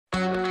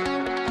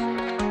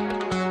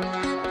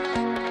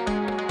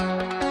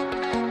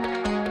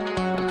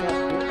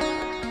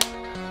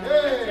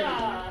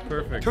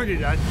told you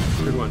that.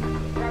 Good one.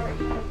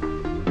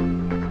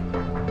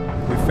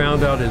 We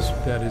found out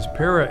that his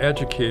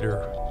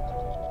para-educator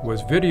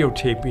was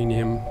videotaping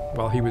him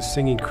while he was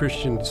singing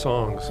Christian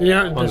songs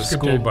on the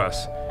school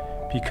bus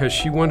because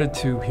she wanted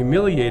to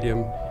humiliate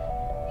him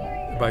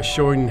by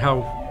showing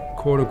how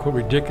quote-unquote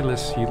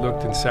ridiculous he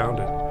looked and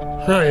sounded.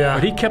 Oh, yeah.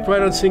 But he kept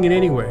right on singing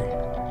anyway.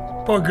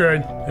 Oh,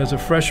 good. As a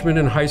freshman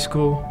in high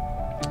school,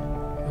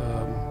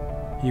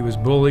 he was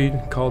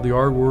bullied, called the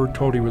R word,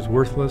 told he was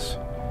worthless,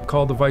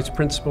 called the vice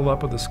principal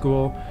up at the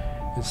school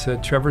and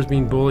said, Trevor's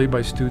being bullied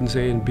by students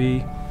A and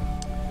B,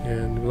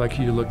 and we'd like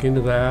you to look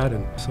into that.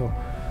 And so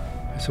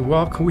I said,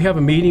 well, can we have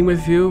a meeting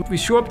with you? We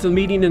show up to the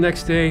meeting the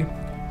next day,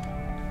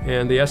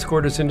 and they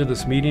escort us into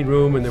this meeting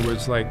room, and there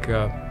was like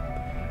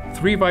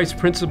 3 vice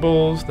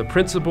principals, the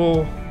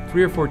principal,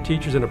 3 or 4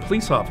 teachers, and a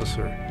police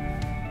officer.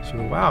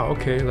 So, wow,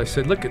 okay. And I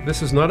said, look,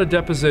 this is not a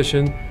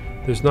deposition.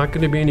 There's not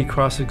going to be any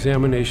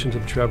cross-examinations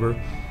of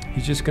Trevor.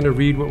 He's just going to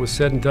read what was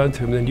said and done to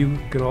him, and then you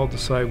can all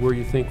decide where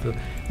you think the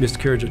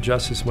miscarriage of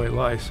justice might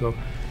lie. So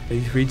he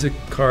reads a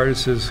card that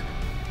says,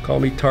 call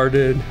me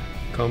tarded,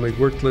 call me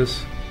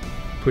worthless,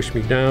 push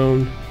me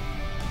down,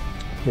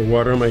 pour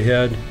water on my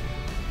head.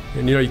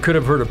 And you know, you could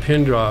have heard a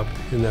pin drop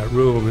in that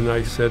room, and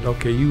I said,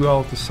 okay, you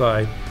all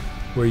decide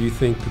where you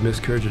think the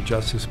miscarriage of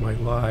justice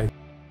might lie.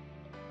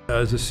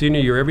 As a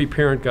senior year, every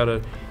parent got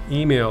an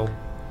email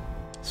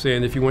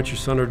saying if you want your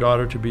son or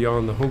daughter to be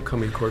on the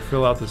homecoming court,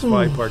 fill out this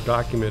 5-part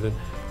document.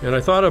 And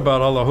I thought about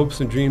all the hopes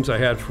and dreams I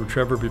had for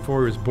Trevor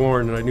before he was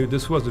born, and I knew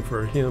this wasn't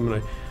for him,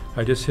 and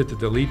I just hit the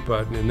delete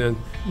button. And then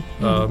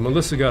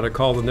Melissa got a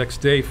call the next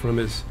day from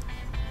his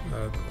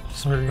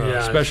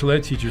special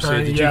ed teacher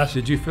saying,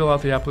 did you fill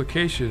out the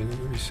application?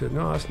 And he said,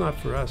 no, that's not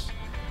for us.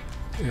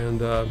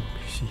 And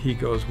he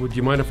goes, would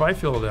you mind if I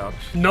fill it out?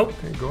 Nope.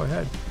 Okay, go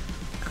ahead.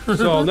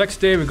 So next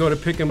day we go to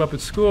pick him up at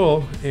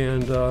school,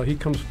 and he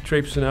comes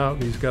traipsing out,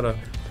 and he's got a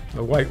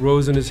white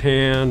rose in his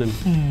hand,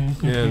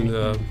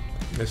 and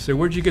I say,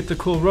 where'd you get the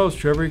cool rose,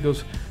 Trevor? He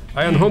goes,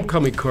 I had a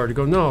homecoming card. I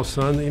go, no,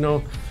 son, you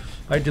know,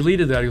 I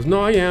deleted that. He goes,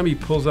 no, I am. He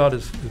pulls out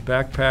his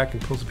backpack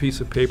and pulls a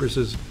piece of paper,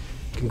 says,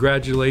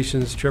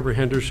 congratulations, Trevor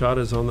Hendershot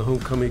is on the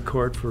homecoming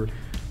court for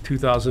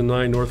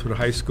 2009 Northwood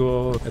High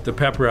School at the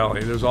pep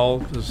rally. There's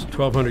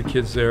 1,200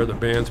 kids there, the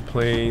band's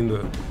playing,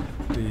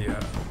 the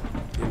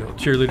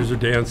cheerleaders are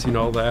dancing,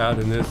 all that,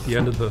 and then at the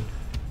end of the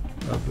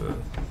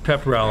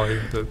pep rally,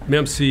 the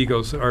MC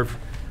goes, our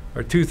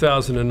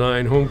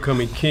 2009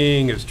 homecoming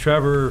king is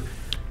Trevor,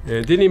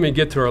 and didn't even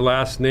get to our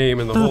last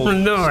name, and the whole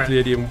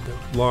stadium,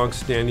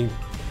 long-standing,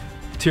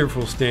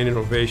 tearful standing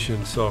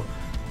ovation. So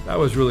that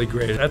was really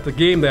great. At the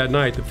game that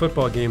night, the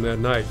football game that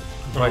night,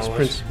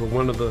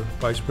 one of the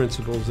vice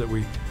principals that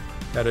we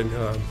had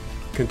a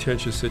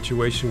contentious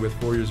situation with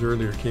 4 years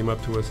earlier came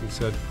up to us and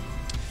said,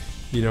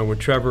 you know, when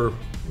Trevor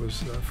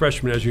was a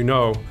freshman, as you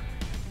know,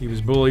 he was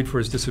bullied for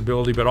his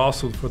disability, but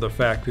also for the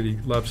fact that he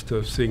loves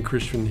to sing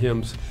Christian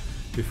hymns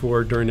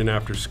before, during, and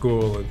after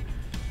school.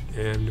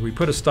 And we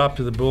put a stop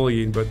to the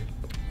bullying, but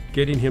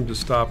getting him to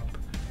stop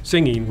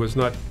singing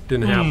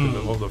didn't happen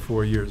over the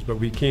 4 years. But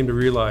we came to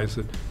realize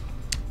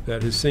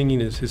that his singing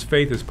his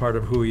faith is part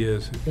of who he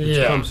is.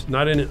 It comes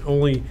not in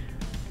only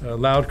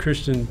loud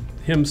Christian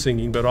hymn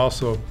singing, but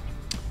also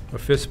a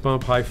fist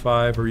bump, high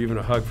five, or even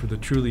a hug for the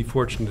truly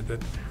fortunate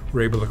that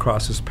were able to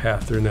cross his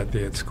path during that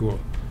day at school.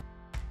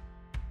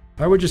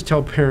 I would just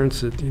tell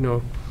parents that, you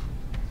know,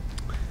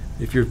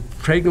 if you're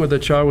pregnant with a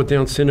child with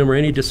Down syndrome or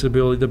any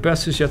disability, the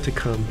best is yet to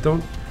come.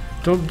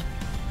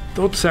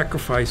 Don't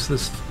sacrifice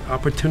this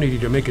opportunity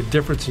to make a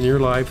difference in your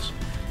lives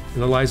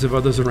and the lives of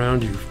others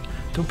around you.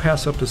 Don't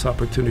pass up this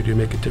opportunity to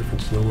make a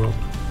difference in the world.